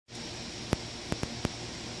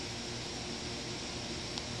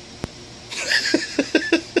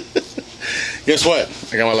Guess what?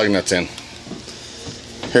 I got my lug nuts in.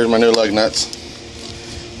 Here's my new lug nuts.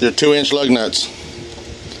 They're 2-inch lug nuts.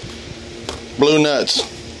 Blue nuts.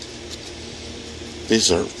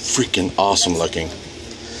 These are freaking awesome looking.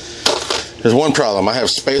 There's one problem. I have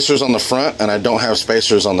spacers on the front and I don't have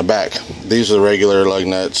spacers on the back. These are the regular lug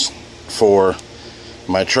nuts for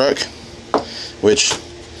my truck, which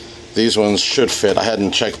these ones should fit. I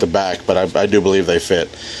hadn't checked the back, but I do believe they fit.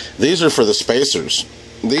 These are for the spacers.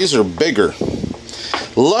 These are bigger.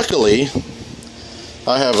 Luckily,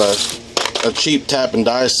 I have a cheap tap and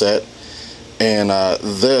die set, and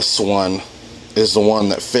this one is the one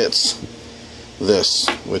that fits this,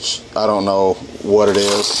 which I don't know what it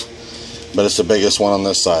is, but it's the biggest one on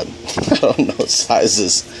this side. I don't know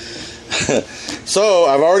sizes. So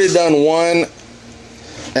I've already done one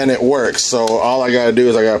and it works, so all I gotta do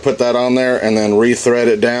is I gotta put that on there and then rethread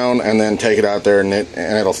it down and then take it out there and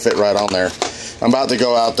it'll fit right on there. I'm about to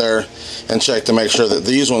go out there and check to make sure that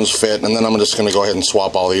these ones fit, and then I'm just gonna go ahead and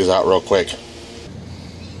swap all these out real quick.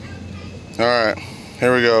 Alright,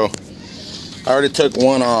 here we go. I already took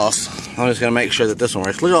one off. I'm just gonna make sure that this one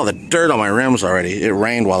works. Look at all the dirt on my rims already. It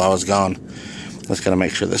rained while I was gone. Just gotta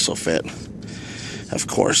make sure this will fit. Of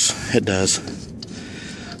course, it does.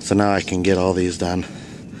 So now I can get all these done.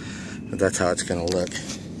 But that's how it's gonna look.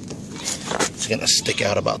 It's gonna stick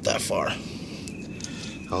out about that far.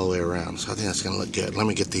 All the way around. So I think that's gonna look good. Let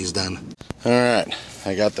me get these done. Alright,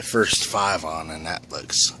 I got the first 5 on, and that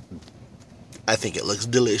looks, I think it looks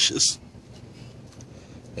delicious.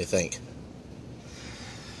 What do you think?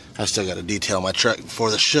 I still got to detail my truck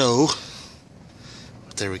before the show.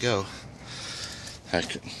 But there we go. I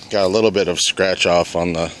got a little bit of scratch off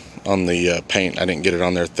on the paint. I didn't get it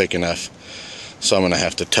on there thick enough, so I'm gonna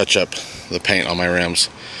have to touch up the paint on my rims.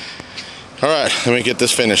 All right, let me get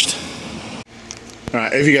this finished. All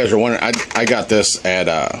right, if you guys are wondering, I got this at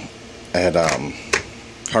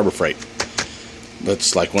Harbor Freight.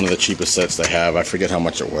 That's like one of the cheapest sets they have. I forget how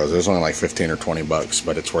much it was. It was only like 15 or 20 bucks,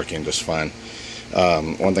 but it's working just fine.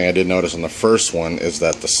 One thing I did notice on the first one is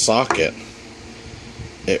that the socket,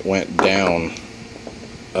 it went down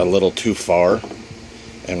a little too far,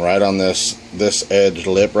 and right on this edge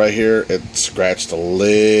lip right here, it scratched a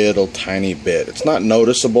little tiny bit. It's not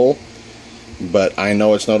noticeable, but I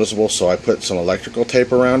know it's noticeable, so I put some electrical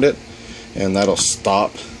tape around it, and that'll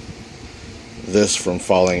stop this from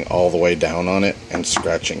falling all the way down on it and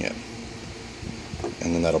scratching it,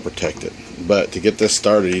 and then that'll protect it. But to get this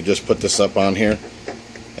started, you just put this up on here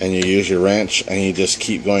and you use your wrench and you just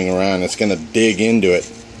keep going around. It's going to dig into it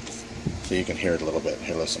so you can hear it a little bit.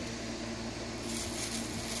 Here, listen.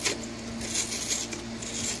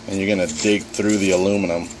 And you're going to dig through the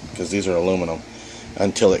aluminum, because these are aluminum,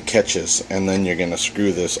 until it catches, and then you're going to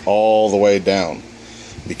screw this all the way down,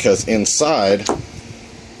 because inside, I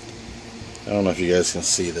don't know if you guys can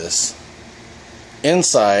see this,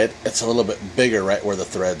 inside it's a little bit bigger right where the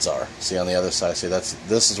threads are. See on the other side, see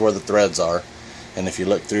this is where the threads are, and if you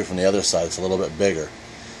look through from the other side, it's a little bit bigger.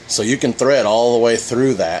 So you can thread all the way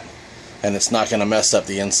through that, and it's not going to mess up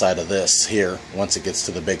the inside of this here. Once it gets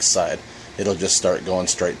to the big side, it'll just start going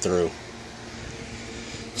straight through.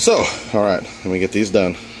 So, alright, let me get these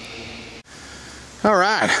done.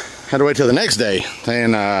 Alright, had to wait till the next day,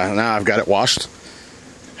 and now I've got it washed.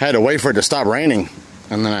 Had to wait for it to stop raining,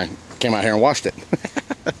 and then I came out here and washed it.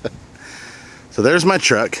 So there's my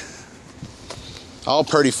truck, all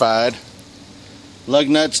purtified, lug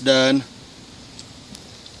nuts done.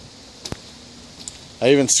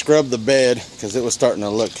 I even scrubbed the bed because it was starting to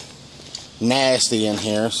look nasty in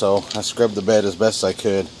here, so I scrubbed the bed as best I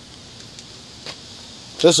could.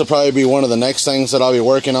 This will probably be one of the next things that I'll be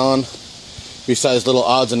working on, besides little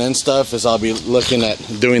odds and ends stuff, is I'll be looking at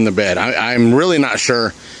doing the bed. I'm really not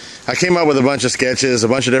sure. I came up with a bunch of sketches, a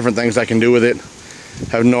bunch of different things I can do with it.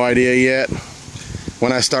 Have no idea yet.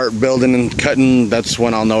 When I start building and cutting, that's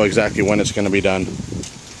when I'll know exactly when it's going to be done.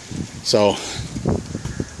 So,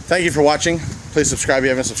 thank you for watching. Please subscribe if you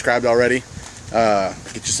haven't subscribed already.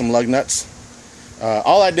 Get you some lug nuts.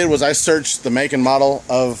 All I did was I searched the make and model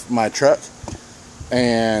of my truck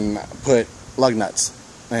and put lug nuts.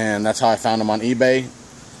 And that's how I found them on eBay.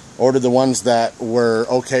 Ordered the ones that were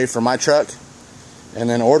okay for my truck, and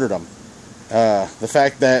then ordered them. The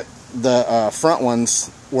fact that the front ones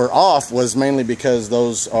were off was mainly because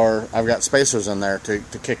those are, I've got spacers in there to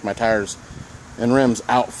kick my tires and rims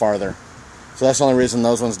out farther. So that's the only reason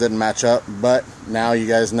those ones didn't match up. But now you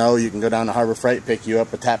guys know you can go down to Harbor Freight, pick you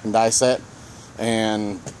up a tap and die set,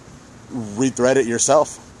 and rethread it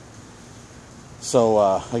yourself.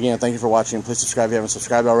 So again, thank you for watching. Please subscribe if you haven't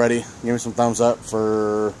subscribed already. Give me some thumbs up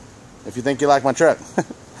for if you think you like my truck.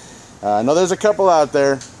 I know there's a couple out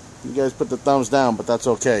there You guys put the thumbs down, but that's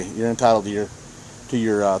okay. You're entitled to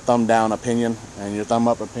your thumb down opinion and your thumb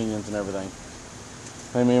up opinions and everything.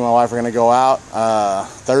 Me and my wife are going to go out.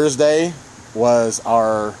 Thursday was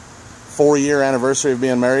our 4-year anniversary of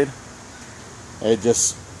being married.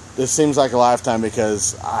 This seems like a lifetime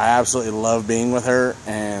because I absolutely love being with her,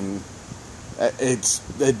 and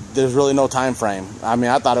there's really no time frame. I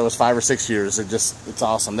mean, I thought it was 5 or 6 years. It's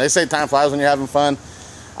awesome. They say time flies when you're having fun.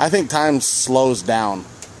 I think time slows down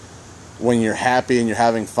when you're happy and you're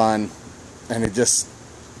having fun, and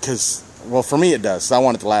well, for me it does. I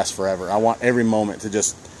want it to last forever. I want every moment to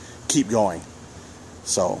just keep going.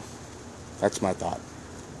 So that's my thought.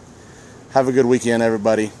 Have a good weekend,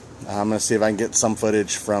 everybody. I'm gonna see if I can get some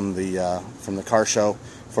footage from the car show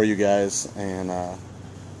for you guys, and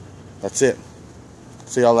that's it.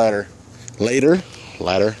 See y'all later. Later,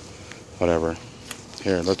 whatever.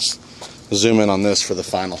 Here, let's zoom in on this for the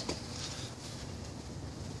final.